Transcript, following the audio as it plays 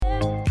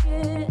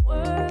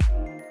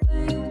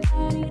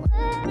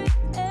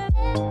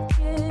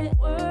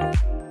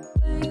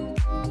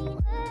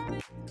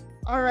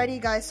Alrighty,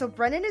 guys. So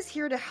Brennan is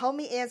here to help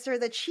me answer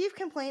the chief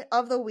complaint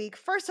of the week.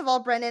 First of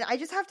all, Brennan, I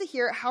just have to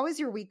hear, how is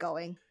your week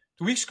going?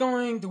 The week's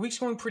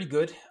going pretty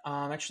good.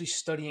 I'm actually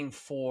studying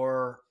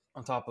for,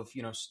 on top of,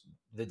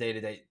 the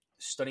day-to-day,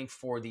 studying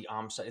for the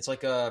OMSA. It's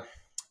kind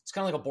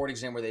of like a board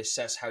exam where they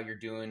assess how you're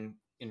doing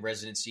in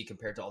residency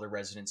compared to other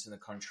residents in the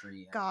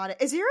country. Got it.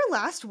 Is it your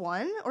last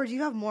one, or do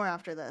you have more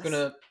after this?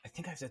 I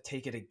think I have to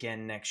take it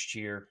again next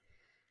year.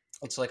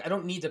 It's like, I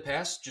don't need to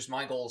pass. Just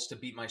my goal is to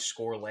beat my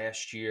score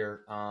last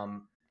year.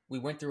 We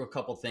went through a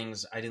couple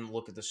things. I didn't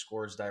look at the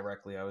scores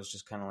directly. I was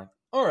just kind of like,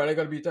 all right, I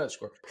got to beat that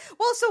score.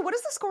 Well, so what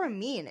does the score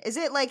mean? Is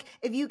it like,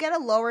 if you get a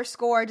lower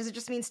score, does it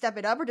just mean step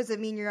it up, or does it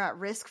mean you're at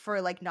risk for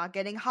like not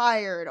getting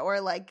hired or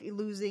like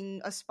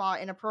losing a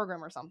spot in a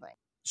program or something?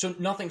 So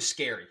nothing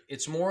scary.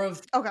 It's more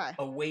of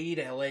a way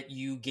to let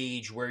you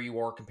gauge where you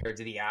are compared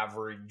to the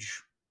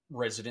average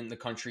resident in the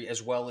country,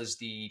 as well as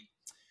the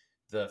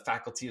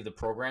faculty of the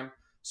program.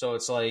 So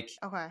it's like,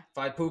 if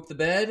I poop the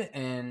bed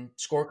and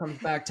score comes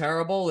back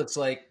terrible, it's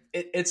like,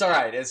 it's all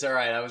right. It's all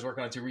right. I was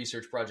working on 2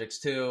 research projects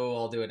too.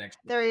 I'll do it next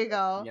week. There you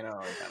go.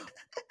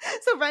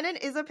 So Brendan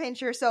is a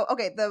pincher. So,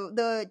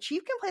 the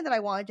chief complaint that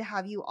I wanted to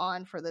have you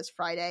on for this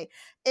Friday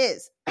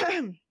is,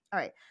 all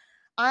right,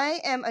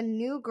 I am a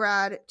new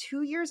grad,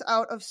 2 years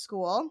out of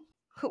school.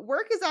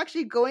 Work is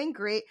actually going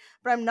great,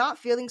 but I'm not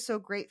feeling so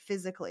great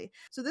physically.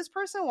 So this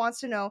person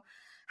wants to know,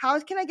 how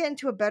can I get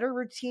into a better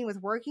routine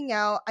with working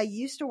out? I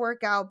used to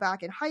work out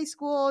back in high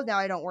school. Now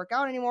I don't work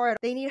out anymore.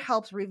 They need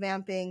help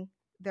revamping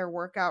their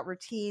workout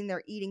routine,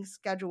 their eating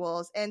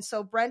schedules. And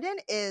so Brendan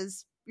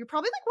you're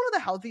probably like one of the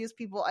healthiest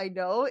people I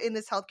know in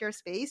this healthcare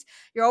space.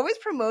 You're always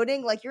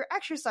promoting like your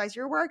exercise,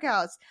 your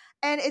workouts.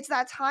 And it's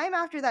that time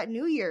after that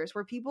New Year's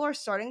where people are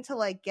starting to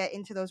like get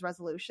into those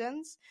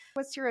resolutions.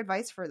 What's your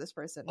advice for this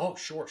person? Oh,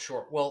 sure.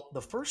 Well,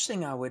 the first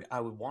thing I would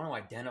want to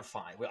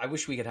identify, I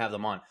wish we could have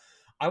them on.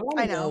 I want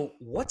to know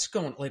what's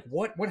going, like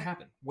what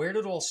happened? Where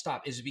did it all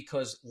stop? Is it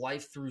because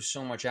life threw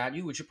so much at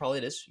you, which it probably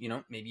is,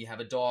 maybe you have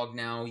a dog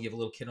now, you have a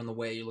little kid on the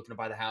way, you're looking to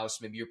buy the house,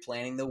 maybe you're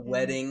planning the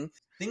wedding,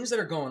 things that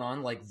are going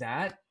on like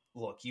that.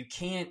 Look, you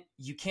can't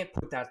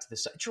put that to the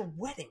side. It's your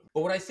wedding.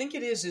 But what I think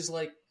it is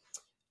like,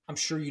 I'm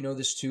sure you know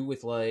this too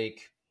with like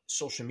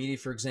social media,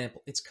 for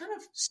example, it's kind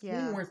of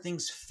seeing where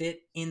things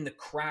fit in the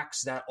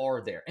cracks that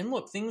are there. And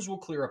look, things will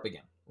clear up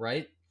again,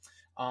 right?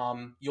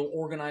 You'll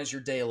organize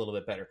your day a little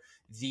bit better.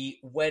 The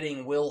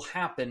wedding will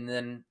happen.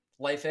 Then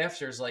life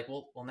after is like,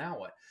 well, now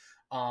what?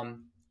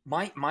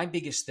 My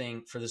biggest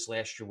thing for this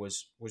last year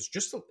was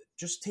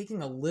just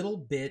taking a little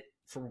bit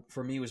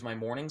for me was my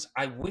mornings.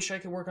 I wish I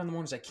could work on the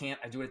mornings. I can't.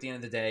 I do it at the end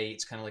of the day.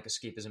 It's kind of like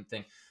escapism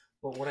thing.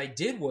 But what I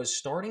did was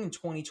starting in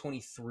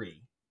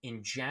 2023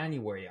 in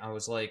January, I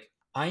was like,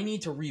 I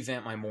need to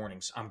revamp my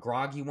mornings. I'm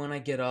groggy when I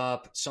get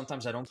up.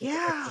 Sometimes I don't get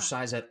to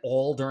exercise at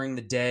all during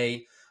the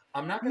day.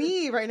 I'm not gonna,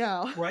 me right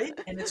now. Right?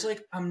 And it's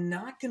like, I'm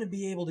not going to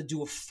be able to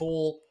do a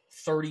full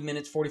 30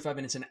 minutes, 45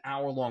 minutes, an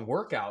hour-long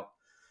workout.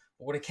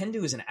 But what I can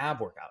do is an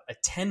ab workout, a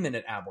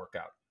 10-minute ab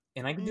workout.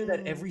 And I can do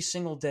that every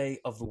single day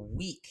of the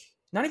week.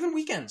 Not even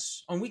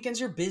weekends. On weekends,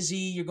 you're busy.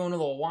 You're going to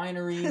the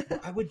winery.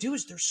 What I would do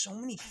is there's so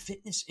many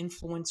fitness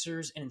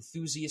influencers and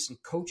enthusiasts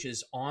and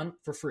coaches on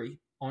for free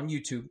on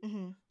YouTube.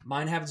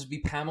 Mine happens to be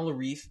Pamela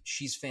Reif.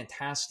 She's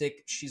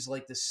fantastic. She's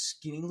like this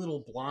skinny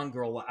little blonde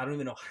girl. I don't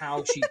even know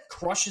how she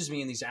crushes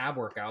me in these ab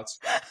workouts.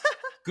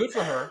 Good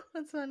for her.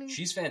 That's funny.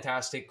 She's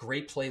fantastic.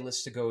 Great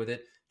playlist to go with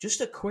it. Just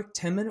a quick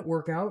 10-minute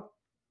workout.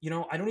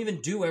 I don't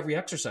even do every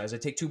exercise. I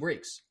take 2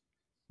 breaks.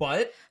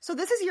 But so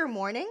this is your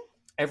morning?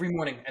 Every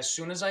morning, as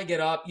soon as I get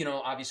up,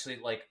 obviously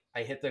like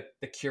I hit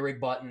the Keurig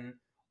button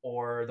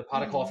or the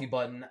pot of coffee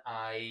button.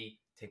 I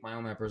take my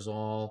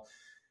omeprazole.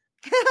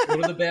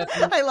 Go to the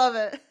bathroom. I love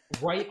it.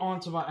 Right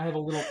onto I have a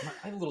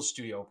little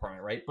studio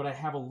apartment, right? But I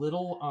have a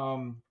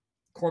little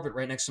Corbett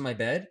right next to my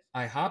bed.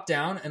 I hop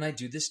down and I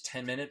do this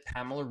 10-minute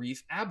Pamela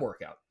Reif ab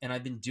workout. And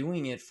I've been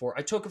doing it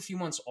I took a few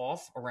months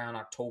off around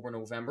October,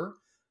 November,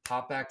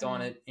 hop back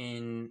on it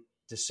in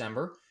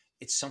December.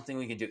 It's something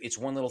we can do. It's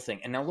one little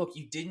thing. And now look,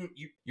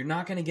 you're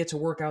not going to get to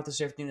work out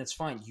this afternoon. That's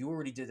fine. You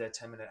already did that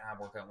 10-minute ab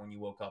workout when you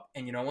woke up.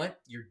 And you know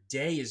what? Your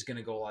day is going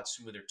to go a lot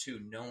smoother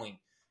too, knowing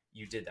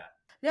you did that.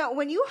 Now,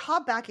 when you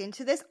hop back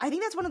into this, I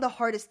think that's one of the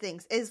hardest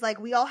things is like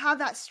we all have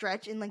that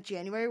stretch in like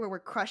January where we're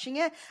crushing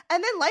it.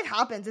 And then life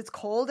happens. It's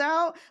cold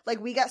out.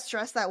 Like we got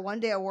stressed that one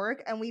day at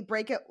work and we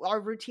break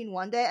our routine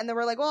one day. And then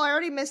we're like, well, I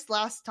already missed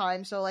last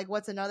time. So like,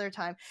 what's another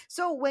time?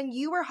 So when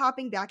you were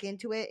hopping back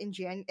into it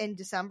in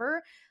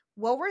December,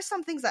 what were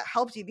some things that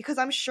helped you? Because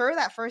I'm sure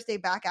that first day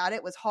back at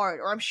it was hard,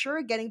 or I'm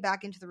sure getting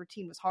back into the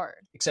routine was hard.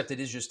 Except it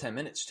is just 10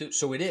 minutes too.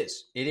 So it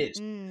is.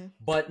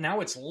 But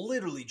now it's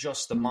literally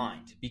just the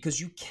mind,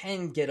 because you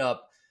can get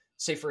up,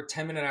 say for a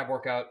 10-minute ab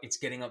workout, it's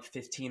getting up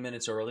 15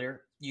 minutes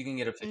earlier. You can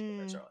get up 15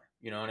 minutes earlier.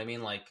 You know what I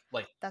mean? Like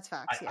that's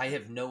facts. I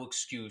have no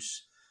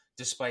excuse,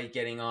 despite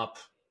getting up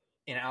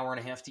an hour and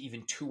a half to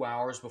even 2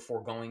 hours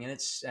before going in.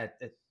 It's at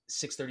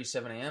 6:30,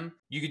 7 a.m.,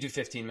 you could do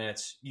 15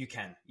 minutes. You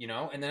can,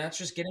 and then that's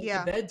just getting to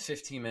Yeah. bed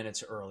 15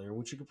 minutes earlier,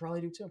 which you could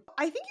probably do too.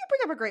 I think you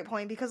bring up a great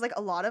point because like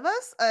a lot of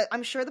us,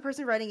 I'm sure the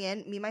person writing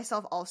in, me,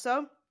 myself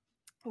also,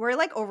 we're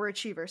like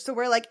overachievers. So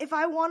we're like, if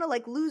I want to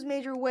like lose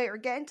major weight or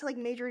get into like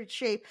major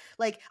shape,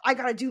 like I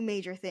gotta do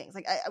major things.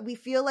 Like we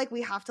feel like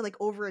we have to like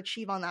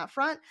overachieve on that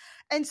front.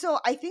 And so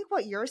I think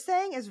what you're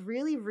saying is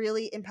really,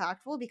 really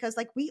impactful because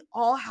like we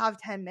all have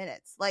 10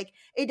 minutes. Like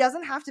it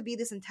doesn't have to be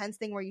this intense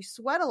thing where you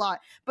sweat a lot.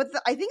 But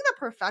I think the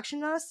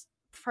perfectionist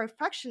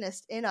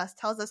in us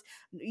tells us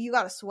you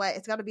gotta sweat.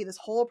 It's gotta be this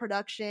whole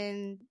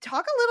production.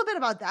 Talk a little bit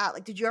about that.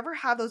 Like, did you ever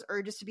have those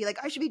urges to be like,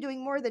 I should be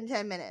doing more than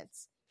 10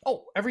 minutes?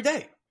 Oh, every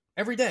day.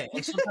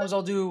 And sometimes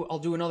I'll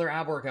do another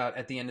ab workout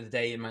at the end of the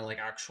day in my like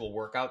actual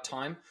workout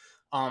time.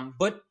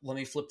 But let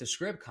me flip the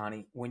script,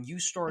 Connie. When you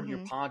started your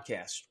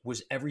podcast,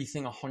 was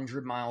everything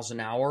 100 miles an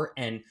hour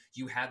and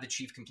you had the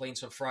chief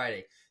complaints on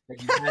Friday?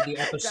 Like you had the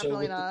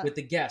episode with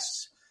the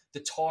guests, the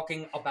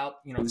talking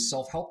about, the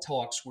self-help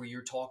talks where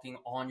you're talking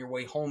on your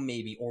way home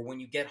maybe, or when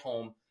you get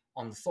home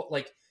on the foot,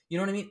 like, you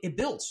know what I mean? It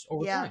builds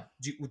over time.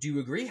 Do you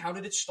agree? How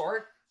did it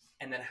start?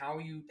 And then how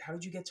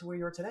did you get to where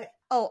you are today?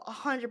 Oh,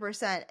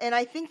 100%. And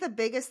I think the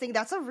biggest thing,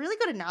 that's a really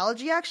good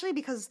analogy actually,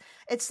 because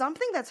it's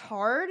something that's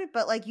hard,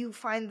 but like you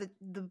find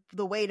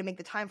the way to make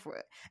the time for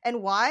it.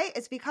 And why?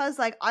 It's because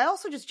like I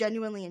also just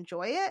genuinely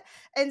enjoy it.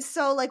 And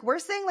so like we're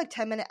saying like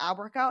 10-minute ab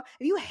workout.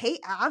 If you hate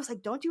abs,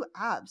 like don't do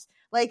abs.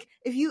 Like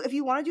if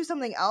you want to do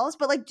something else,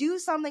 but like do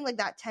something like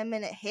that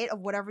 10-minute hit of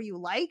whatever you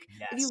like.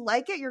 Yes. If you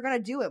like it, you're going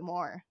to do it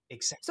more.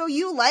 Exactly. So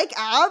you like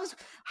abs?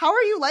 How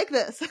are you like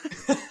this?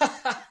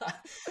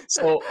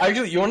 So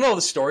actually, you want to know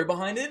the story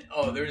behind it?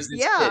 Oh, there's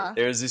this kid.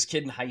 There's this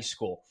kid in high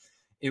school.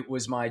 It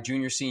was my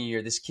junior, senior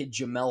year. This kid,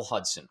 Jamel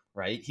Hudson,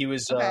 right? He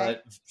was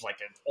like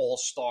an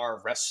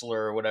all-star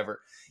wrestler or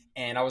whatever.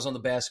 And I was on the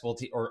basketball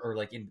team or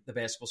like in the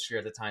basketball sphere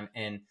at the time.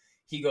 And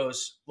he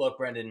goes, look,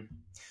 Brendan,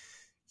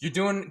 you're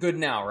doing good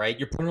now, right?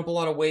 You're putting up a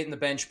lot of weight in the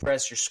bench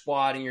press. You're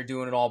squatting. You're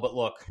doing it all. But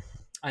look,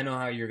 I know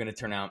how you're going to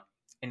turn out.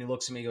 And he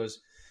looks at me and goes,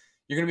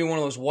 you're going to be one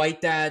of those white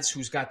dads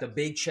who's got the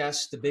big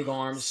chest, the big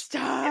arms,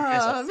 and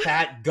has a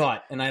fat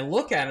gut. And I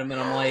look at him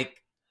and I'm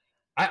like,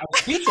 I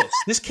was speechless.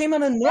 This came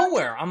out of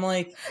nowhere. I'm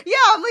like,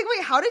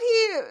 wait, how did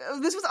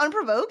this was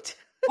unprovoked?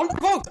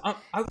 Unprovoked.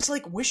 I was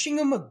like wishing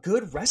him a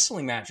good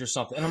wrestling match or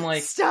something. And I'm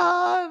like,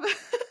 stop.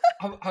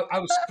 I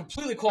was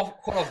completely caught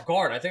off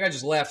guard. I think I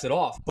just laughed it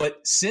off.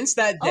 But since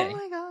that day, oh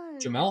my God.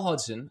 Jamel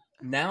Hudson,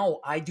 now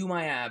I do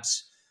my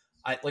abs.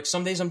 Like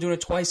some days I'm doing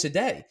it twice a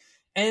day.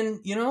 And,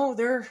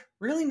 they're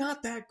really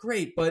not that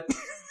great, but...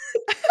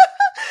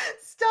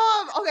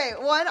 Stop. Okay,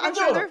 I'm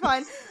sure they're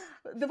fine.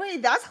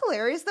 Wait, that's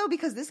hilarious, though,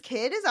 because this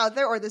kid is out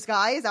there, or this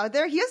guy is out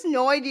there. He has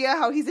no idea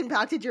how he's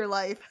impacted your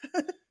life.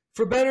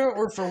 For better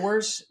or for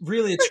worse,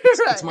 really,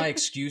 it's my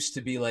excuse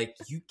to be like,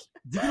 you're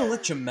going to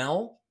let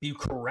Jamel be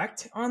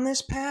correct on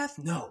this path?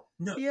 No.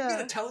 Yeah. You're going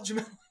to tell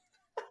Jamel...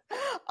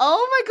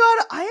 Oh my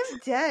God, I am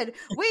dead.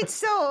 Wait,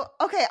 so,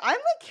 okay, I'm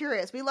like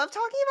curious. We love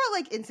talking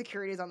about like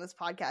insecurities on this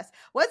podcast.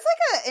 What's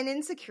like an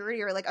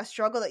insecurity or like a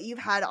struggle that you've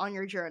had on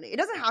your journey? It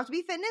doesn't have to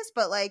be fitness,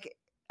 but like,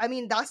 I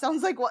mean, that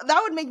sounds like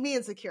that would make me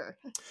insecure.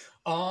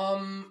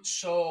 So,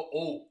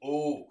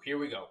 here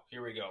we go.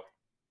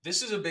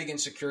 This is a big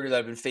insecurity that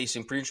I've been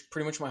facing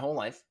pretty much my whole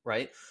life,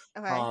 right?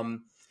 Okay.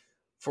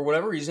 For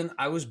whatever reason,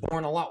 I was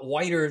born a lot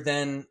whiter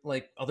than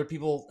like other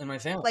people in my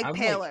family. Like I'm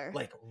paler.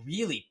 Like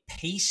really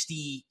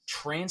pasty,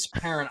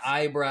 transparent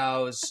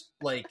eyebrows.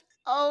 Like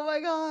oh my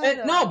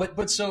God. No,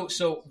 but so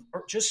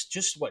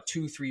just what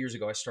 2-3 years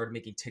ago, I started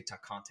making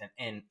TikTok content,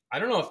 and I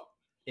don't know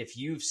if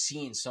you've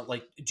seen some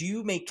like. Do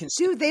you make?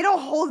 Dude, they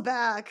don't hold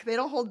back. They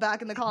don't hold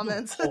back in the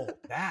comments. Hold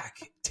back.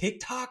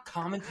 TikTok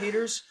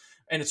commentators,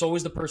 and it's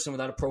always the person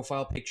without a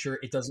profile picture.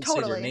 It doesn't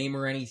say their name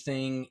or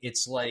anything.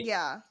 It's like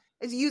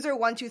It's user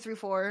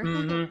 1234.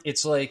 Mm-hmm.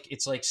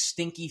 It's like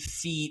stinky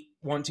feet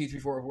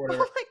 1-2-3-4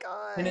 whatever. Oh my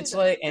God. And it's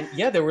like, and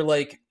yeah, they were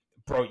like,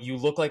 bro, you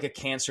look like a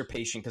cancer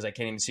patient because I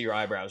can't even see your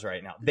eyebrows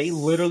right now. They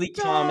literally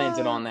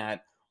commented on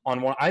that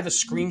on one. I have a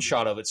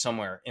screenshot of it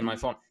somewhere in my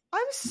phone.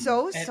 I'm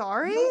so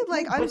sorry.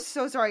 I'm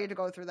so sorry to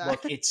go through that.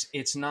 Look,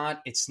 it's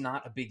not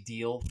a big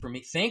deal for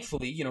me.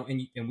 Thankfully,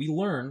 and we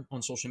learn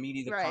on social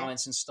media, the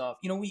comments and stuff.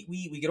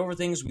 We get over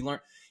things, we learn.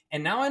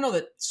 And now I know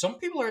that some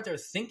people are out there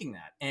thinking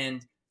that.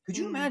 And could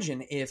you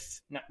imagine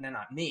if,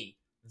 not me,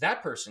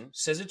 that person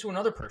says it to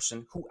another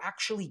person who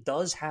actually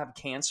does have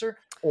cancer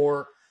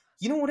or,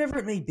 whatever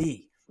it may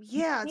be.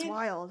 Yeah, it's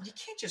wild. You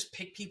can't just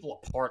pick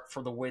people apart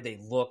for the way they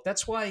look.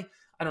 That's why,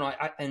 I don't know,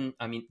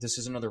 I mean, this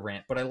is another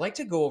rant, but I like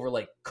to go over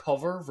like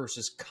cover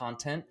versus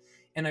content.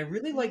 And I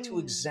really like to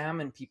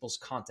examine people's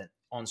content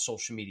on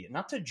social media,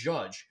 not to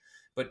judge,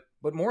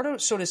 but more to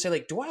say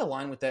like, do I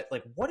align with that?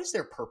 Like, what is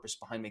their purpose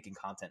behind making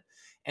content?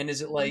 And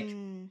is it like,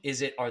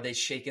 are they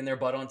shaking their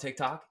butt on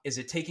TikTok? Is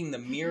it taking the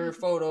mirror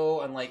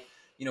photo and like,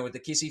 with the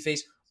kissy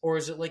face? Or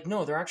is it like,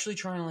 no, they're actually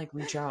trying to like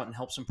reach out and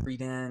help some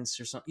pre-dance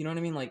or something. You know what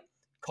I mean? Like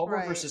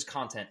cover versus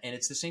content. And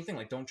it's the same thing.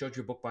 Like, don't judge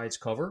your book by its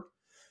cover.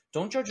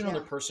 Don't judge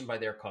another person by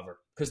their cover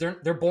because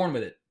they're born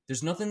with it.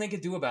 There's nothing they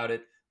could do about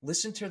it.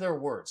 Listen to their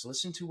words.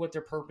 Listen to what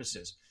their purpose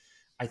is.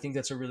 I think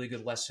that's a really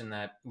good lesson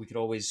that we could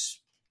always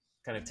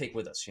kind of take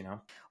with us, you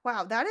know?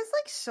 Wow, that is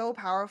like so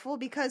powerful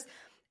because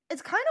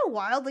it's kind of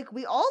wild. Like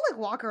we all like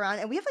walk around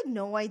and we have like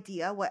no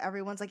idea what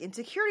everyone's like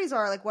insecurities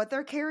are, like what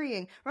they're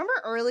carrying. Remember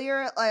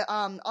earlier, like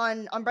on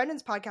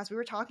Brendan's podcast, we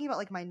were talking about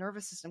like my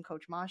nervous system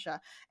coach Masha,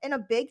 and a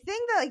big thing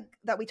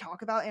that we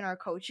talk about in our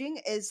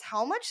coaching is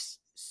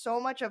so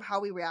much of how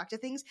we react to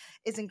things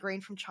is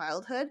ingrained from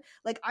childhood.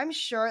 Like I'm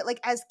sure,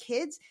 like as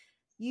kids,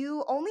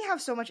 you only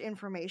have so much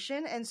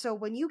information, and so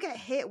when you get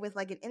hit with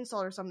like an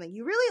insult or something,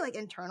 you really like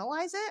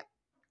internalize it.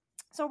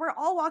 So we're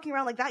all walking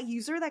around like that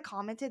user that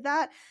commented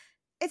that,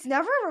 it's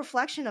never a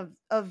reflection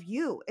of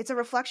you. It's a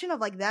reflection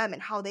of like them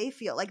and how they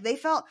feel. Like they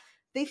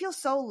feel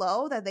so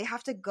low that they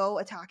have to go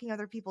attacking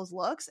other people's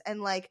looks,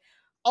 and like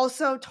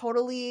also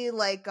totally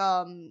like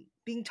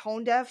being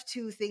tone deaf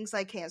to things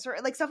like cancer,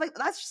 like stuff like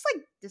that's just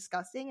like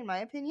disgusting in my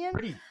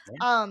opinion.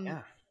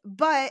 Yeah.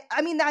 But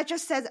I mean, that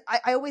just says,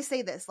 I always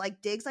say this,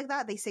 like digs like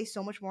that, they say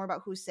so much more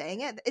about who's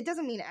saying it. It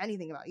doesn't mean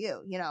anything about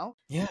you, you know?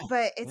 Yeah.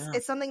 But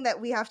it's something that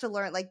we have to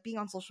learn, like being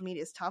on social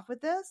media is tough with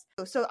this.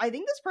 So I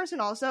think this person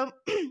also,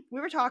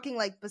 we were talking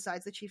like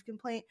besides the chief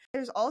complaint,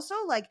 there's also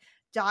like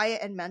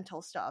diet and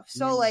mental stuff.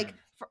 So like,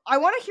 I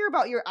want to hear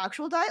about your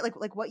actual diet,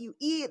 like what you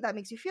eat that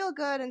makes you feel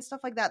good and stuff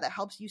like that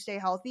helps you stay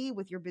healthy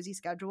with your busy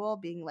schedule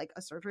being like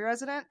a surgery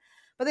resident.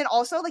 But then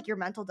also like your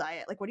mental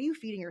diet, like what are you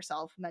feeding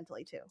yourself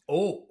mentally too?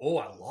 Oh,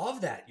 I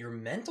love that. Your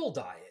mental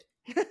diet.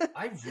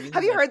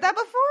 Have you heard that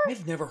before?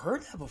 I've never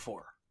heard that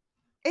before.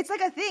 It's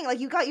like a thing.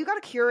 Like you got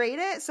to curate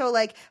it. So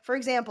like, for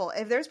example,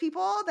 if there's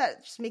people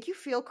that just make you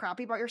feel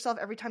crappy about yourself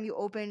every time you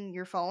open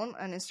your phone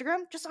on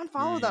Instagram, just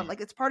unfollow them.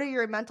 Like it's part of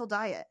your mental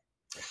diet.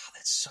 God,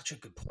 that's such a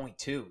good point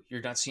too.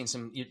 You're not seeing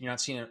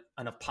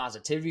enough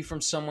positivity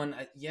from someone.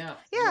 Yeah.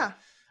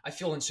 I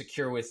feel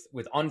insecure with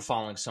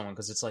unfollowing someone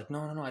because it's like,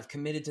 no, I've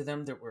committed to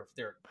them. They're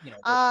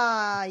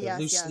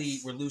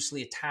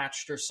loosely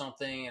attached or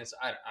something. And it's,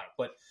 I don't know,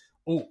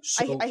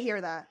 but I hear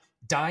that.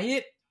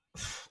 Diet.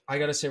 I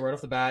gotta say right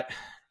off the bat,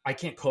 I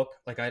can't cook.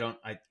 Like I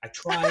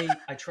try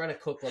to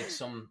cook like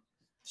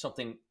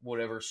something,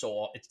 whatever.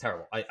 So it's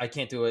terrible. I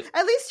can't do it.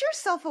 At least you're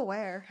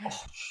self-aware.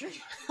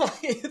 Oh,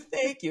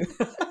 thank you.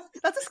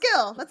 That's a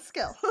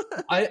skill.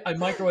 I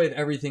microwave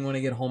everything when I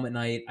get home at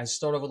night. I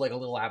start off with like a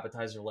little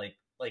appetizer, like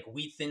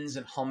wheat thins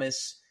and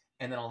hummus,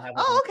 and then I'll have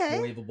a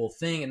microwavable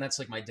thing, and that's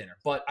like my dinner.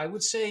 But I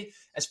would say,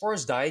 as far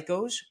as diet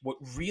goes, what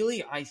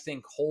really I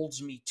think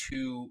holds me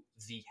to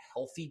the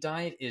healthy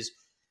diet is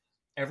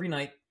every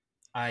night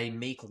I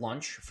make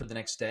lunch for the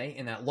next day,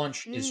 and that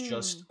lunch is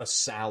just a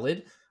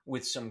salad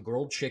with some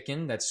grilled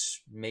chicken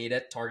that's made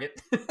at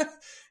Target.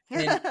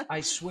 And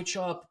I switch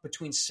up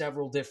between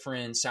several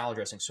different salad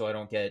dressings so I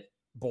don't get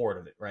bored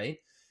of it, right?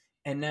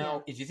 And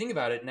now, if you think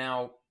about it,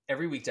 now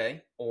every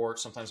weekday, or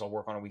sometimes I'll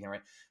work on a weekend,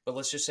 right? But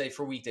let's just say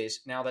for weekdays,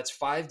 now that's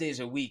 5 days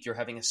a week you're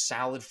having a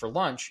salad for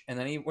lunch, and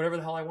then I eat whatever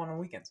the hell I want on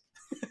weekends.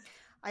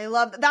 I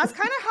love that. That's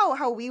kind of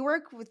how we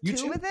work with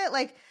it.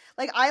 Like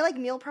I like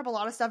meal prep a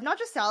lot of stuff, not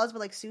just salads, but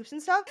like soups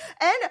and stuff.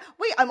 And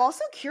wait, I'm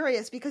also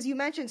curious because you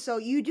mentioned, so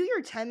you do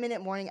your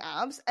 10-minute morning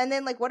abs, and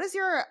then like what does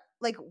your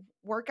like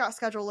workout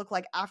schedule look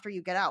like after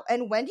you get out?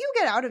 And when do you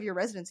get out of your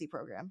residency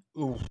program?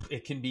 Ooh,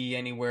 it can be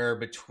anywhere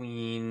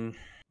between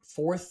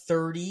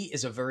 4:30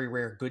 is a very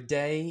rare good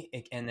day,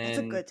 and then it's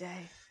a good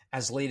day.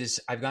 As late as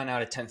I've gotten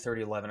out at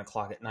 10:30, 11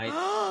 o'clock at night.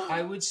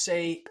 I would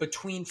say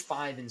between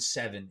 5 and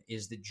 7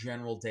 is the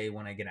general day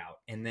when I get out.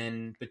 And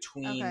then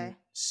between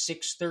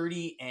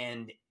 6:30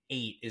 and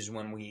 8 is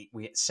when we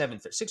 6:30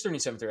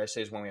 and 7:30, I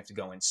say, is when we have to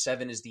go in.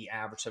 7 is the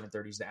average.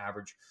 7:30 is the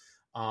average.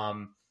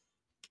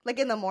 Like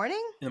in the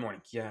morning? In the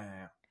morning.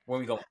 Yeah. When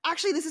we go.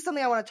 Actually, this is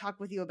something I want to talk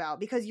with you about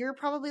because you're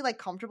probably like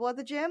comfortable at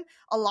the gym.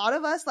 A lot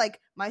of us,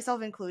 like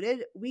myself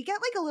included, we get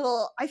like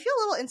I feel a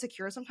little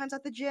insecure sometimes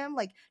at the gym,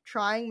 like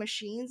trying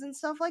machines and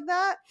stuff like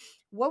that.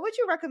 What would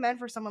you recommend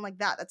for someone like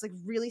that that's like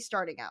really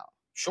starting out?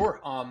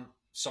 Sure.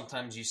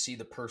 Sometimes you see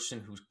the person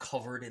who's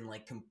covered in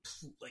like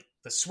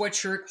the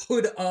sweatshirt,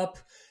 hood up,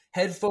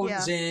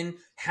 headphones in,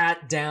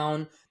 hat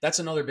down. That's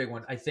another big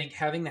one. I think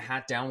having the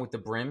hat down with the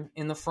brim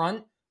in the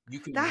front, you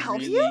can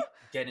really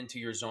get into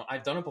your zone.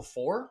 I've done it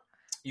before.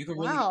 You can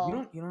really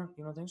you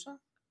don't think so?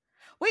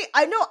 Wait,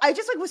 I know. I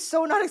just like was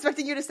so not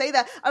expecting you to say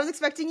that. I was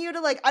expecting you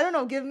to like, I don't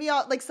know, give me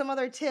like some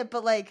other tip,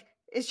 but like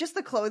it's just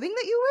the clothing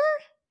that you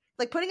wear?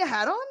 Like putting a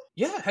hat on?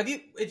 Yeah. Have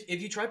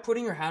you tried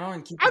putting your hat on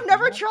and keep I've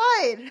never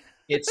tried.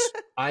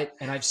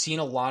 I've seen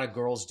a lot of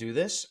girls do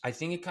this. I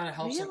think it kind of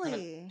helps them kind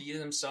of be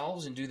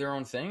themselves and do their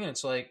own thing, and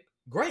it's like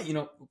great,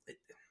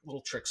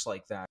 little tricks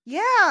like that.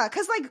 Yeah,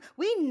 because like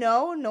we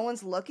know no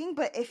one's looking,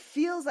 but it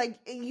feels like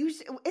it's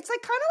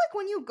like kind of like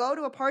when you go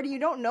to a party, you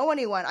don't know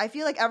anyone. I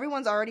feel like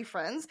everyone's already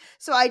friends,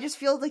 so I just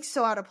feel like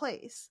so out of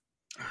place.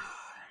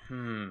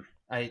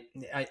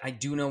 I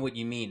do know what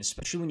you mean,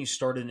 especially when you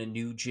start in a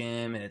new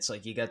gym and it's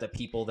like you got the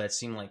people that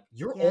seem like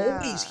you're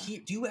always Yeah.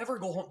 here. Do you ever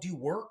go home? Do you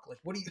work? Like,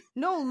 what do you?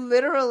 No,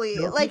 literally.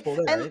 There are Like, people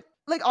there, and right?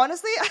 like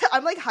honestly,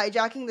 I'm like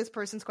hijacking this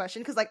person's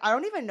question because like I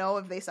don't even know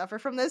if they suffer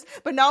from this,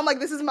 but now I'm like,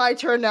 this is my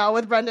turn now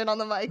with Brendan on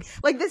the mic.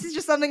 Like, this is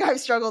just something I've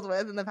struggled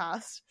with in the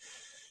past.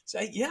 So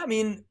yeah, I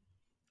mean,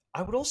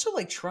 I would also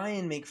like try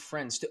and make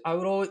friends too. I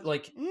would always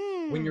like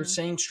when you're Mm.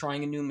 saying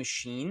trying a new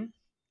machine,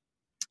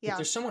 if Yeah.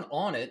 there's someone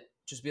on it,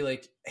 just be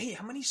like, "Hey,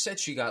 how many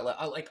sets you got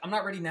left?" Like, I'm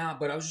not ready now,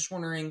 but I was just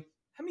wondering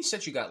how many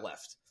sets you got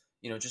left.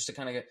 Just to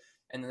kind of get.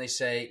 And then they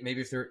say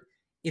maybe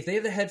if they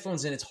have the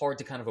headphones in, it's hard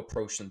to kind of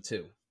approach them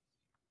too.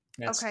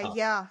 That's Okay. tough.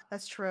 Yeah,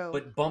 that's true.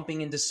 But bumping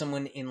into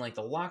someone in like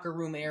the locker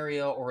room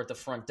area or at the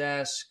front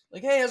desk,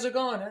 like, "Hey, how's it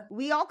going?"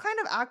 We all kind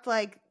of act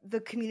like the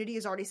community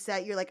is already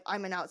set. You're like,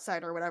 I'm an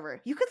outsider or whatever.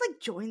 You could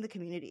like join the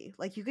community.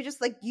 Like you could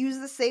just like use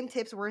the same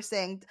tips we're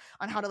saying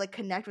on how to like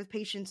connect with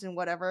patients and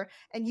whatever,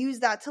 and use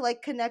that to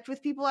like connect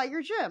with people at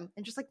your gym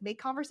and just like make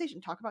conversation,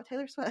 talk about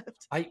Taylor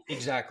Swift.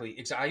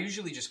 Exactly. I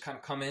usually just kind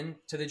of come in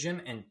to the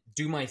gym and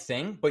do my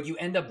thing, but you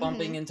end up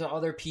bumping Mm-hmm. into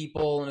other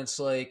people, and it's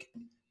like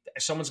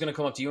someone's going to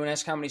come up to you and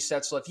ask how many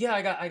sets left. Yeah,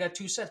 I got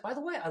 2 sets. By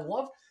the way, I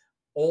love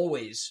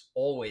always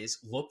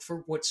look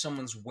for what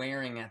someone's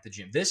wearing at the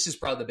gym. This is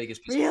probably the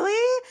biggest piece.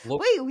 Really?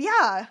 Look Wait,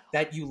 yeah.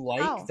 that you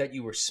like, How? that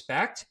you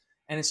respect.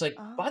 And it's like,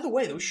 by the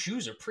way, those Oh.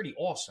 shoes are pretty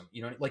awesome.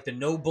 Like the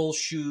No Bull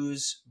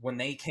shoes, when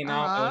they came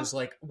out, I was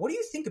like, what do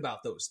you think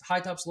about those? High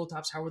tops, low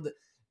tops,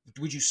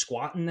 would you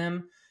squat in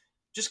them?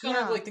 Just kind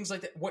of like things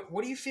like that.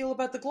 What do you feel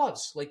about the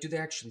gloves? Like, do they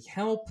actually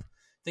help?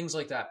 Things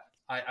like that.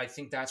 I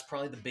think that's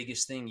probably the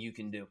biggest thing you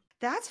can do.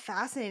 That's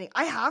fascinating.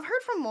 I have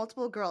heard from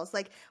multiple girls,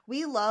 like,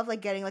 we love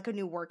like getting like a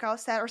new workout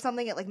set or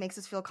something. It like makes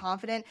us feel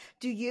confident.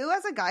 Do you,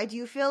 as a guy, do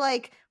you feel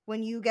like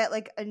when you get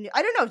like a new,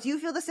 I don't know, do you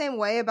feel the same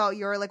way about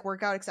your like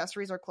workout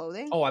accessories or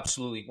clothing? Oh,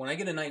 absolutely. When I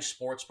get a nice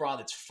sports bra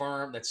that's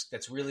firm,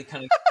 that's really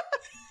kind of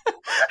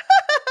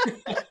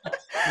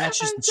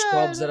matches the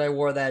scrubs that I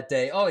wore that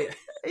day. Oh yeah.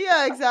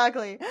 Yeah,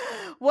 exactly.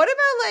 What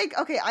about like,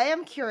 okay, I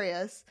am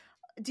curious.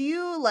 Do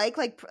you like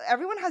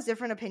everyone has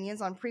different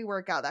opinions on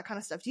pre-workout, that kind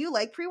of stuff. Do you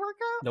like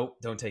pre-workout? Nope,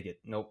 don't take it.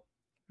 Nope.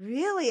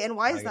 Really? And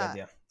why Not is a good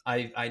that?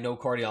 idea. I know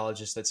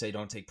cardiologists that say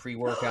don't take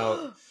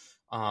pre-workout.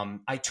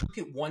 I took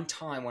it one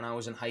time when I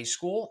was in high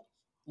school.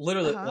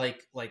 Literally,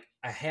 like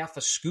a half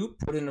a scoop,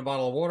 put it in a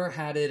bottle of water,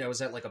 had it. I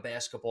was at like a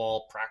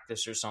basketball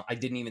practice or something. I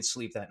didn't even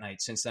sleep that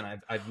night. Since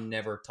then, I've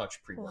never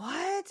touched pre-workout.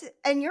 What?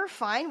 And you're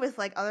fine with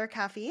like other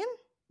caffeine?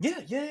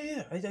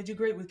 Yeah. I do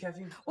great with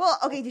caffeine. Well,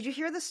 okay, did you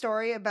hear the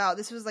story about,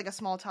 this was like a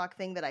small talk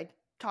thing that I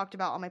talked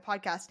about on my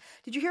podcast.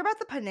 Did you hear about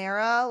the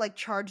Panera like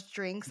charged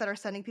drinks that are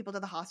sending people to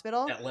the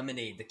hospital? That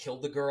lemonade that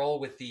killed the girl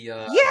with the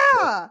yeah.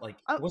 How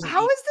is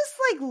this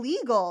like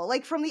legal?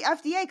 Like from the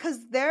FDA, because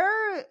their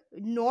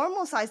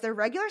normal size, their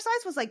regular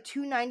size was like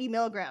 290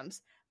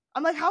 milligrams.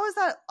 I'm like, how is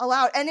that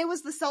allowed? And it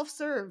was the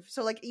self-serve,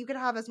 so like you could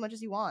have as much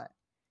as you want.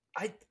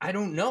 I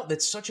don't know.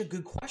 That's such a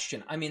good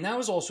question. I mean, that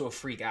was also a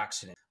freak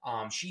accident.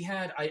 She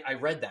had, I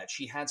read that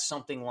she had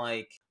something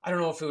like, I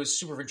don't know if it was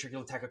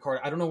supraventricular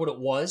tachycardia. I don't know what it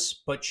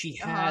was, but she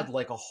had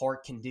like a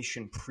heart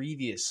condition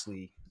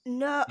previously.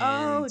 No.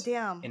 Oh,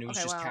 damn. And it was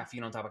just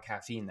caffeine on top of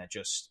caffeine that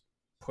just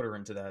put her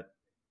into that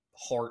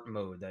heart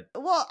mode.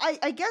 Well,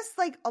 I guess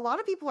like a lot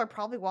of people are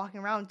probably walking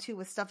around too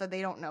with stuff that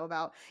they don't know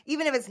about,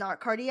 even if it's not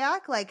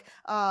cardiac, like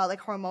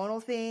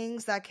hormonal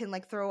things that can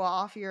like throw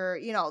off your,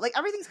 like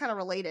everything's kind of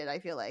related, I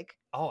feel like.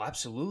 Oh,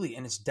 absolutely.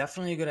 And it's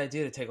definitely a good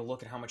idea to take a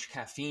look at how much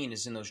caffeine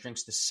is in those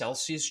drinks. The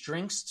Celsius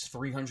drinks, it's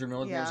 300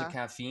 milligrams of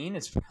caffeine.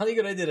 It's probably a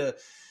good idea to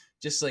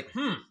just like,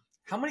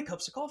 how many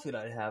cups of coffee did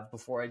I have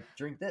before I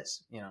drink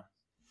this?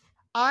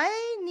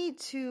 I need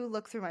to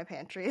look through my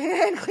pantry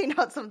and clean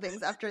out some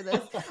things after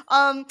this.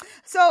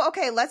 So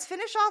okay, let's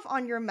finish off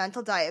on your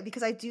mental diet,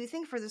 because I do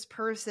think for this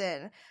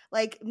person,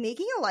 like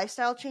making a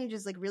lifestyle change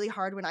is like really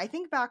hard. When I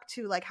think back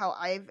to like how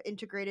I've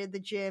integrated the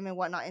gym and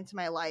whatnot into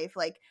my life,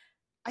 like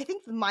I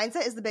think the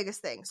mindset is the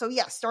biggest thing. So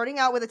yeah, starting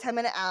out with a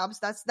 10-minute abs,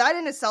 that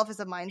in itself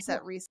is a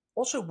mindset reset.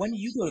 Also, when do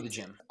you go to the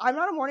gym? I'm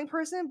not a morning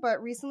person,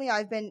 but recently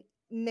I've been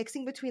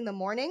mixing between the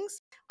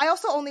mornings. I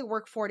also only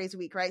work 4 days a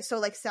week, right? So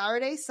like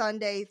Saturday,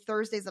 Sunday,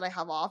 Thursdays that I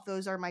have off,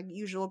 those are my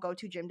usual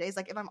go-to gym days.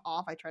 Like if I'm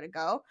off, I try to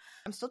go.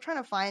 I'm still trying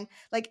to find,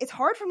 like, it's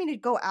hard for me to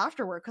go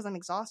after work because I'm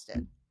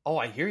exhausted. Oh,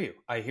 I hear you.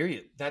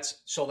 That's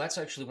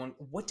actually one.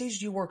 What days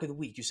do you work of the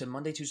week? You said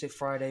Monday, Tuesday,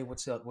 Friday.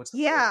 What's the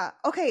Yeah.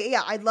 Okay.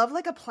 Yeah. I'd love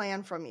like a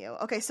plan from you.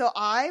 Okay. So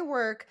I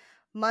work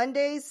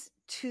Mondays,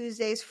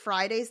 Tuesdays,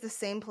 Fridays, the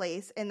same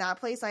place. In that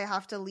place, I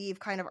have to leave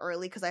kind of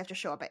early because I have to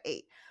show up at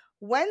 8.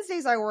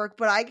 Wednesdays I work,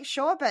 but I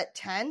show up at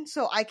 10,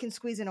 so I can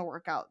squeeze in a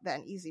workout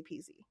then, easy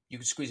peasy. You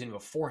can squeeze in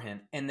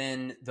beforehand, and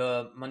then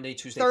the Monday,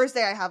 Tuesday,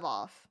 Thursday I have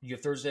off. You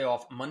have Thursday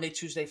off. Monday,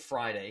 Tuesday,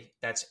 Friday.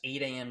 That's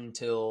 8 a.m.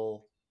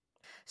 till.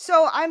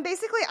 So I'm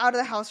basically out of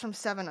the house from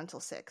 7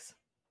 until 6.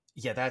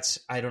 Yeah, that's,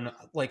 I don't know.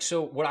 Like,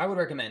 so what I would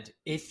recommend,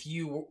 if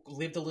you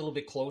lived a little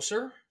bit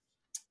closer,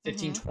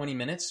 15, 20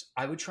 minutes,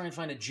 I would try and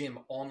find a gym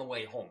on the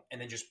way home, and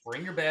then just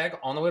bring your bag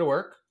on the way to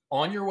work.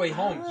 On your way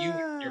home,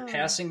 you're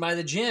passing by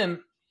the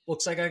gym.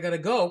 Looks like I got to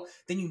go.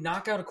 Then you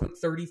knock out a quick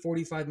 30,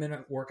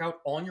 45-minute workout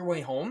on your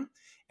way home.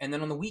 And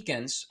then on the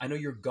weekends, I know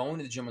you're going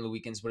to the gym on the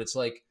weekends, but it's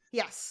like,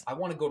 yes, I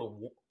want to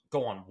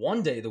go on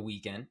one day the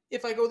weekend.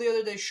 If I go the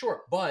other day,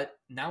 sure. But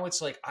now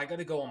it's like, I got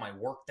to go on my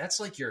work. That's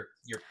like your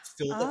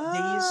filled up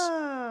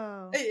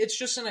days. It's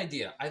just an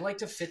idea. I like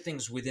to fit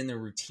things within the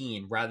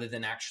routine rather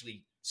than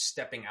actually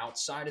stepping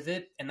outside of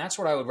it. And that's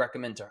what I would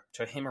recommend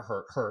to him or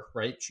her,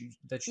 right?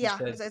 Yeah,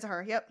 it's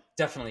her. Yep.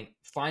 Definitely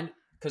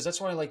because that's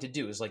what I like to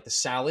do is like the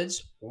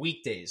salads,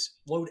 weekdays,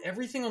 load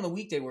everything on the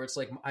weekday where it's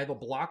like I have a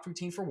blocked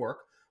routine for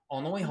work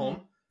on the way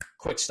home,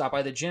 quick stop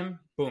by the gym,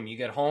 boom, you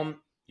get home,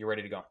 you're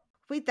ready to go.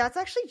 Wait, that's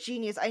actually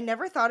genius. I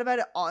never thought about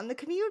it on the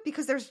commute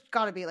because there's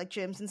got to be like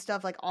gyms and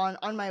stuff like on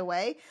my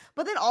way.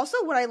 But then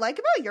also what I like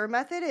about your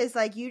method is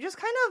like you just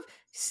kind of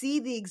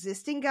see the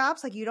existing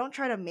gaps. Like you don't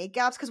try to make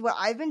gaps because what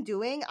I've been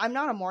doing, I'm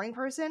not a morning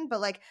person,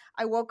 but like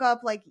I woke up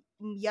like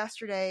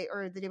yesterday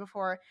or the day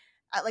before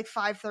at like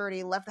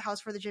 5:30, left the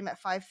house for the gym at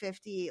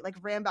 5:50, like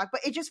ran back,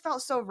 but it just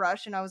felt so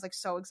rushed and I was like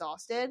so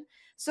exhausted.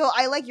 So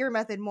I like your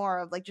method more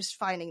of like just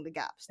finding the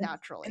gaps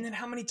naturally. And then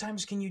how many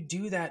times can you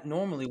do that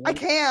normally? I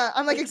can't.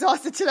 I'm like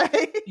exhausted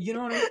today. You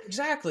know what I mean?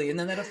 Exactly. And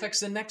then that affects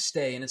the next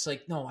day. And it's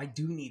like, no, I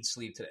do need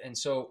sleep today. And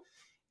so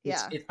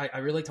I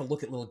really like to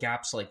look at little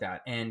gaps like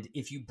that. And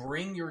if you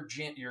bring your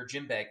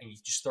gym bag and you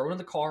just throw it in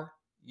the car,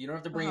 you don't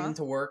have to bring it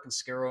into work and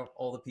scare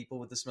all the people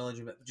with the smell of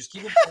gym bag. Just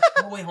keep it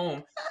all the way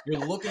home. You're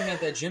looking at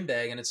that gym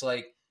bag and it's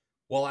like,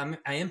 well,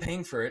 I am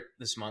paying for it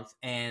this month.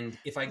 And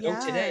if I go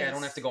today, I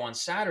don't have to go on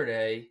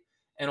Saturday.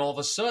 And all of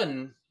a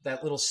sudden,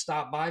 that little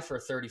stop by for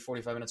 30,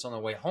 45 minutes on the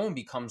way home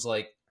becomes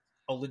like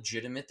a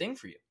legitimate thing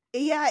for you.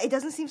 Yeah, it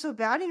doesn't seem so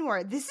bad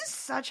anymore. This is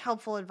such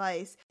helpful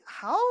advice.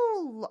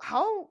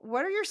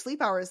 What are your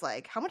sleep hours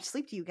like? How much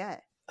sleep do you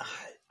get?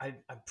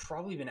 I've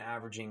probably been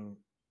averaging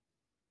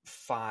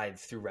 5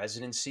 through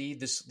residency.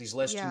 These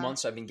last 2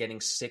 months, I've been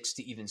getting 6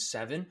 to even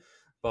 7.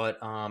 But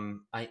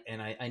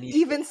I need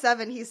even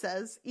 7. He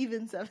says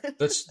even 7.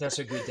 That's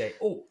a good day.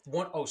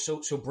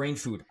 So brain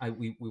food.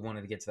 We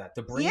wanted to get to that.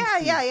 The brain. Yeah,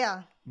 food,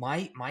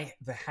 yeah.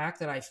 The hack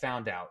that I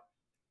found out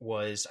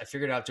was I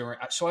figured out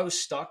so I was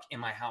stuck in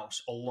my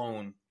house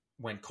alone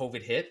when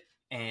COVID hit,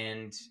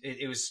 and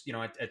it was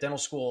at dental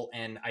school,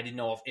 and I didn't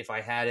know if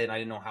I had it. I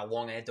didn't know how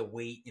long I had to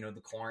wait.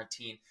 The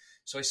quarantine.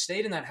 So I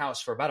stayed in that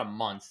house for about a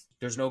month.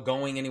 There's no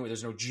going anywhere.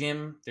 There's no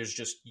gym. There's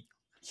just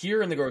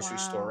here in the grocery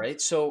store, right?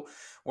 So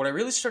what I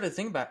really started to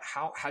think about,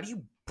 how do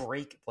you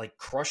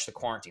crush the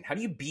quarantine? How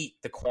do you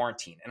beat the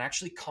quarantine and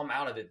actually come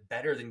out of it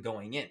better than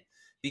going in?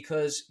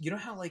 Because you know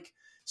how like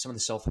some of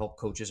the self-help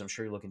coaches, I'm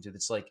sure you're looking to,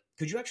 that's like,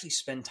 could you actually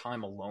spend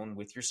time alone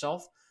with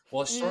yourself?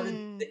 Well, I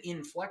started the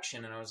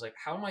inflection and I was like,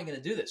 how am I going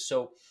to do this?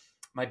 So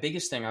my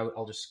biggest thing,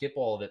 I'll just skip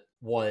all of it,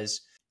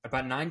 was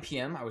about 9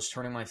 p.m. I was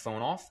turning my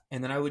phone off,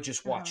 and then I would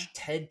just watch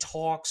TED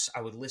Talks.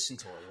 I would listen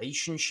to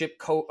relationship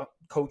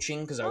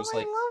coaching because I was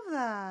like, I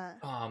love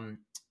that.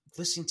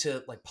 Listening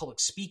to like public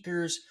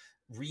speakers,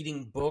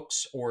 reading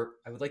books, or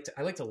I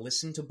like to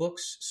listen to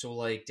books. So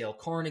like Dale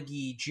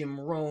Carnegie, Jim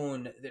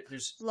Rohn,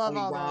 there's Tony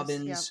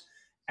Robbins,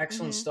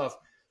 excellent stuff.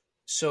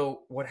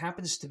 So what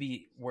happens to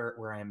be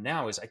where I am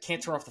now is I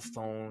can't turn off the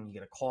phone. You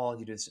get a call,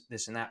 you do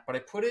this and that, but I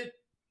put it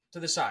to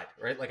the side,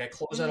 right? Like I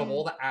close out of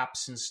all the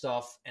apps and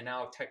stuff, and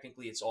now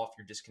technically it's off,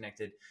 you're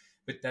disconnected.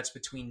 But that's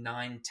between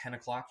 9, 10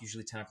 o'clock,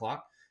 usually 10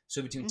 o'clock.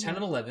 So between 10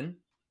 and 11,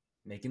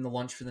 making the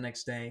lunch for the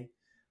next day,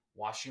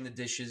 washing the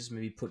dishes,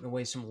 maybe putting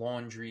away some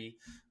laundry,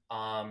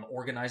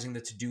 organizing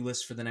the to-do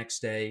list for the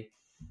next day,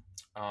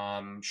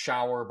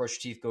 shower,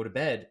 brush your teeth, go to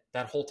bed.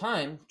 That whole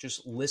time,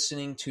 just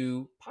listening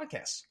to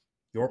podcasts,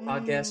 your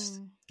podcast,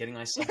 getting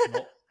myself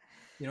involved.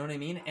 You know what I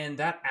mean? And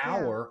that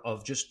hour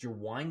of just your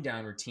wind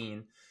down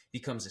routine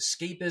becomes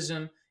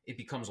escapism. It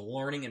becomes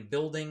learning and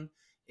building.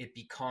 It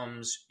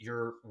becomes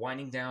you're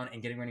winding down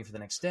and getting ready for the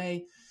next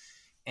day.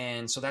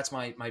 And so that's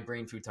my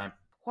brain food time.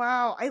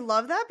 Wow, I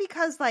love that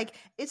because like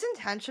it's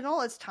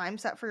intentional, it's time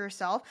set for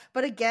yourself.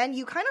 But again,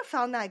 you kind of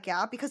found that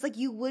gap because like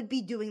you would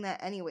be doing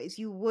that anyways.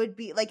 You would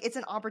be like, it's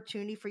an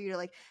opportunity for you to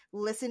like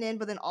listen in,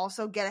 but then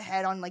also get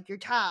ahead on like your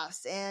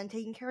tasks and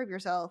taking care of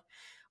yourself.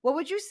 What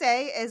would you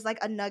say is like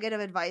a nugget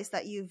of advice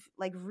that you've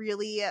like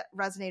really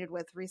resonated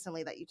with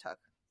recently that you took?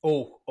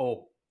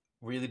 Oh,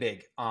 really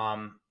big.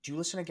 Do you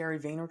listen to Gary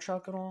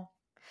Vaynerchuk at all?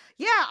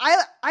 Yeah,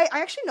 I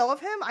actually know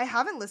of him. I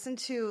haven't listened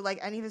to like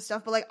any of his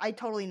stuff, but like I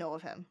totally know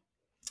of him.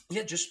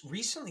 Yeah, just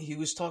recently he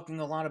was talking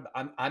a lot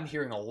about, I'm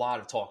hearing a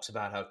lot of talks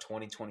about how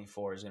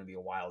 2024 is going to be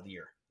a wild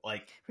year.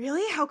 Like,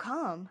 really? How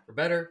come? For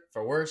better,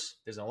 for worse.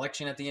 There's an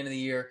election at the end of the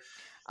year.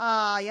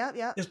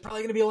 Yeah. There's probably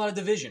going to be a lot of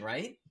division,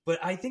 right? But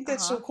I think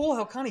that's so cool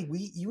how, Connie,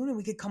 you and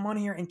we could come on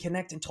here and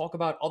connect and talk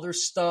about other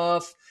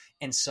stuff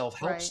and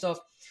self-help stuff.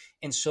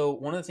 And so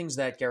one of the things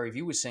that Gary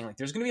Vee was saying, like,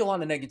 there's going to be a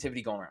lot of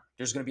negativity going around.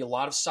 There's going to be a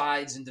lot of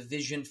sides and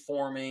division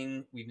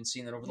forming. We've been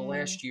seeing that over the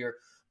last year.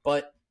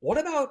 But what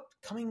about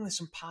coming with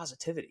some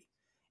positivity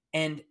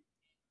and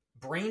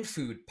brain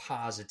food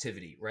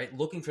positivity, right?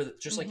 Looking for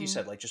just like you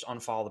said, like just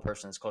unfollow the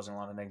person that's causing a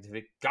lot of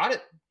negativity. Got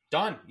it.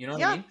 Done. You know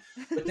what I mean?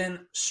 But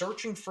then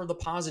searching for the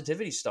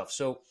positivity stuff.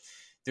 So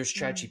there's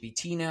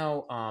ChatGPT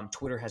now.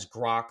 Twitter has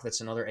Grok.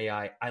 That's another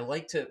AI.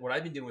 What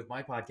I've been doing with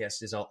my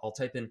podcast is I'll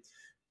type in,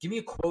 give me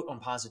a quote on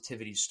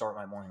positivity to start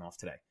my morning off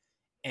today.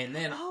 And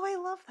then I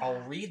love that.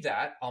 I'll read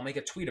that. I'll make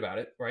a tweet about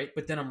it, right?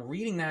 But then I'm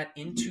reading that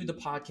into the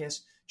podcast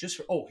just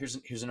for,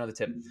 here's another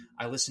tip.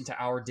 I listen to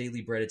Our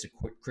Daily Bread. It's a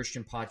quick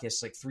Christian podcast.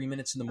 It's like 3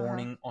 minutes in the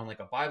morning on like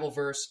a Bible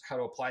verse, how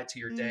to apply it to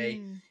your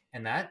day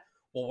and that.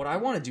 Well, what I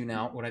want to do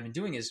now, what I've been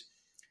doing is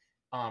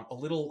a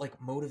little like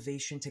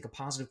motivation, take a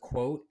positive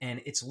quote,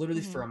 and it's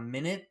literally for a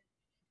minute,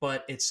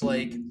 but it's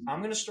like, I'm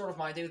going to start off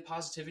my day with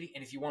positivity.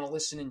 And if you want to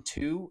listen in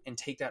two and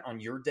take that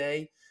on your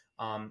day,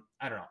 I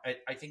don't know.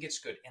 I think it's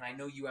good. And I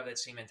know you have that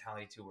same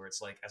mentality too, where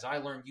it's like, as I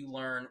learn, you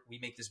learn, we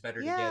make this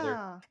better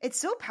together. It's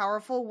so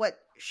powerful what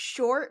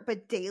short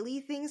but daily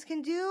things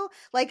can do.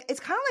 Like, it's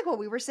kind of like what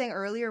we were saying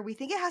earlier. We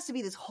think it has to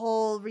be this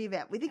whole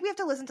revamp. We think we have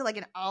to listen to like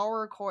an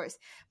hour course,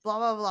 blah,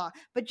 blah, blah.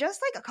 But just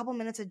like a couple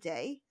minutes a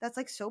day, that's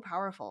like so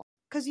powerful.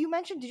 Because did you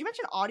mention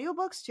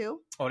audiobooks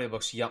too?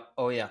 Audiobooks, yep.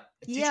 Oh, yeah.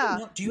 Do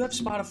you have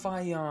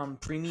Spotify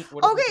Premium?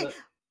 Okay.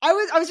 I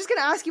was just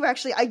gonna ask you,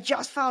 actually. I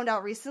just found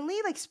out recently,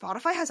 like,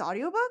 Spotify has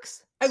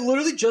audiobooks. I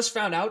literally just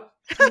found out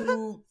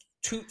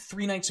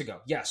 3 nights ago.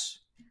 Yes,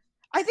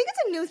 I think it's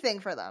a new thing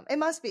for them. It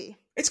must be.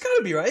 It's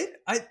gotta be, right?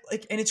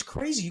 And it's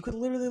crazy. You could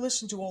literally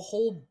listen to a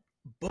whole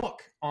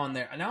book on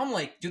there. And now I'm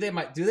like, do they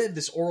have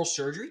this oral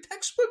surgery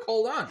textbook?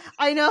 Hold on.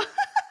 I know.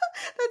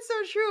 That's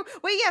so true.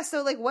 Wait, yeah.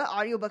 So, like, what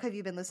audiobook have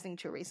you been listening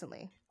to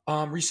recently?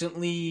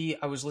 Recently,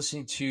 I was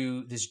listening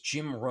to this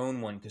Jim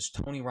Rohn one because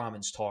Tony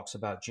Robbins talks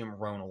about Jim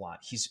Rohn a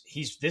lot.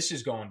 This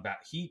is going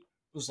back. He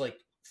was like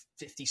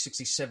 50,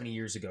 60, 70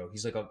 years ago.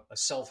 He's like a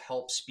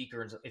self-help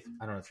speaker.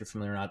 I don't know if you're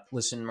familiar or not.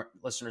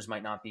 Listeners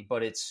might not be,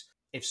 but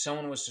if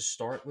someone was to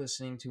start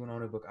listening to an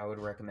audiobook, I would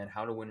recommend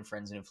How to Win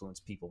Friends and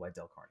Influence People by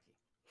Dale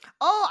Carnegie.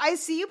 Oh, I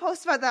see you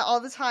post about that all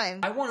the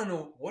time. I want to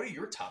know, what are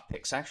your top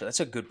picks? Actually,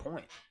 that's a good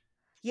point.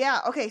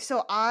 Yeah, okay,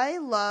 so I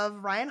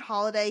love Ryan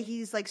Holiday.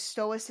 He's like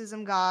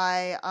stoicism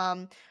guy.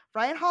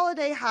 Ryan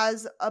Holiday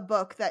has a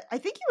book that I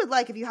think you would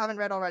like if you haven't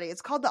read already.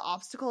 It's called The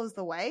Obstacle is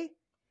the Way.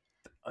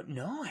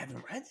 No, I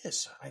haven't read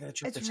this. I gotta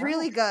check this out. It's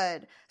really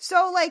good.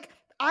 So, like,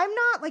 I'm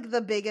not like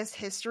the biggest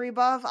history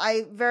buff.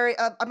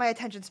 My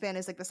attention span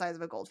is like the size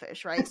of a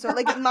goldfish, right? So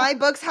like my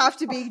books have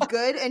to be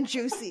good and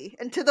juicy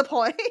and to the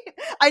point.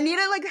 I need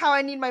it like how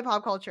I need my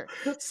pop culture.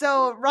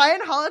 So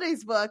Ryan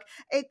Holiday's book,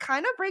 it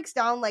kind of breaks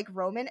down like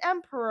Roman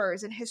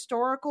emperors and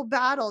historical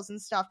battles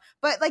and stuff.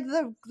 But like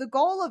the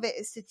goal of it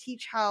is to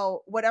teach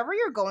how whatever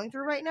you're going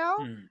through right now,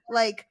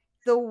 like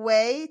the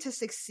way to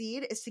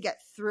succeed is to get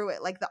through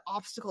it. Like the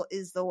obstacle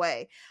is the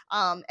way.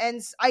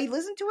 And I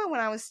listened to it when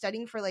I was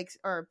studying for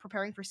or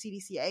preparing for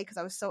CDCA because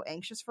I was so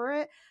anxious for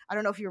it. I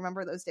don't know if you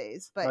remember those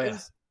days, but it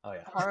was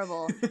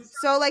horrible.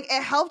 So like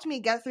it helped me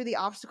get through the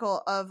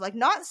obstacle of like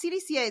not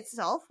CDCA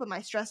itself, but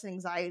my stress and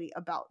anxiety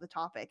about the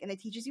topic. And it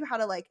teaches you how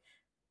to like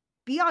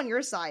be on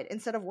your side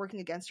instead of working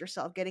against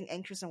yourself, getting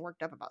anxious and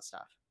worked up about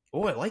stuff.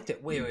 Oh, I liked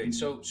it. Wait.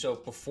 So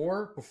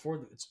before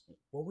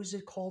what was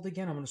it called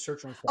again? I'm going to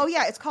search on. Oh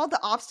yeah, it's called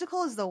The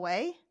Obstacle is the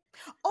Way.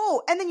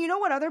 Oh, and then you know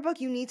what other book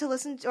you need to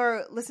listen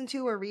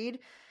to or read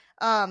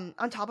on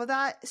top of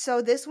that?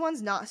 So this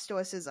one's not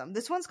stoicism.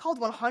 This one's called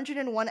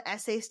 101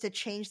 Essays to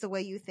Change the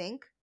Way You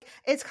Think.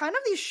 It's kind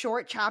of these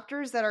short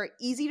chapters that are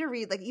easy to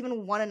read, like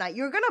even one a night.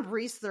 You're going to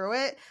breeze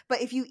through it,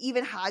 but if you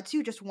even had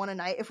to, just one a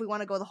night, if we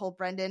want to go the whole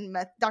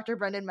Dr.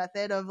 Brendan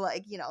method of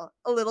like, you know,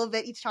 a little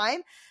bit each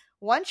time.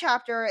 One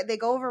chapter, they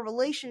go over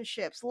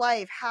relationships,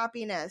 life,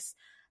 happiness,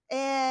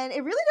 and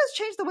it really does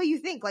change the way you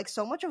think. Like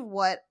so much of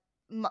what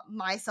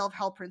my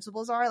self-help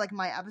principles are, like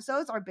my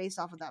episodes, are based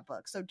off of that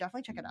book. So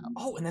definitely check it out.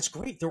 Oh, and that's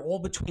great. They're all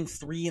between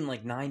 3 and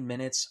like 9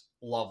 minutes.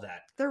 Love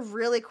that. They're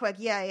really quick.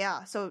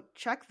 Yeah. So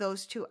check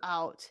those two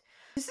out.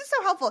 This is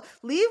so helpful.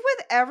 Leave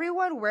with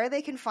everyone where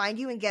they can find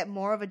you and get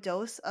more of a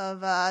dose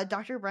of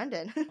Dr.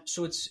 Brendan.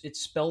 So it's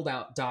spelled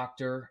out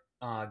Dr.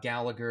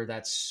 Gallagher.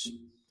 That's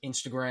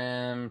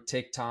Instagram,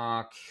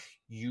 TikTok,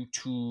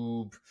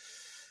 YouTube.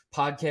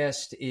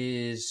 Podcast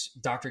is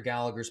Dr.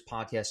 Gallagher's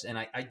podcast. And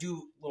I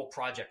do little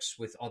projects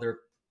with other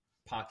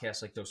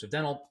podcasts like Dose of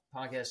Dental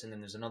podcast. And then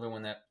there's another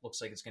one that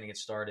looks like it's going to get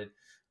started.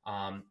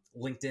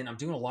 LinkedIn. I'm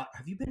doing a lot.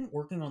 Have you been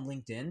working on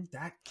LinkedIn?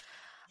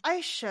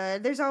 I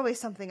should. There's always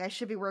something I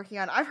should be working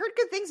on. I've heard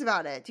good things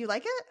about it. Do you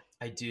like it?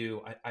 I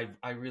do.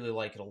 I really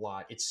like it a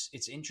lot. It's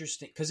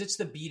interesting because it's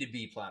the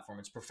B2B platform.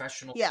 It's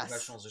professionals.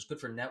 It's good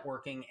for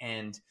networking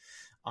and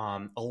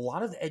a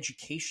lot of the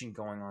education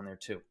going on there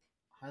too.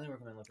 Highly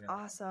recommend looking at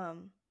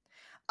that.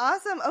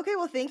 Awesome. Okay,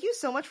 well, thank you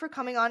so much for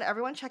coming on.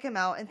 Everyone check him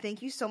out. And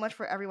thank you so much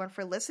for everyone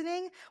for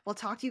listening. We'll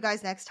talk to you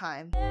guys next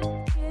time.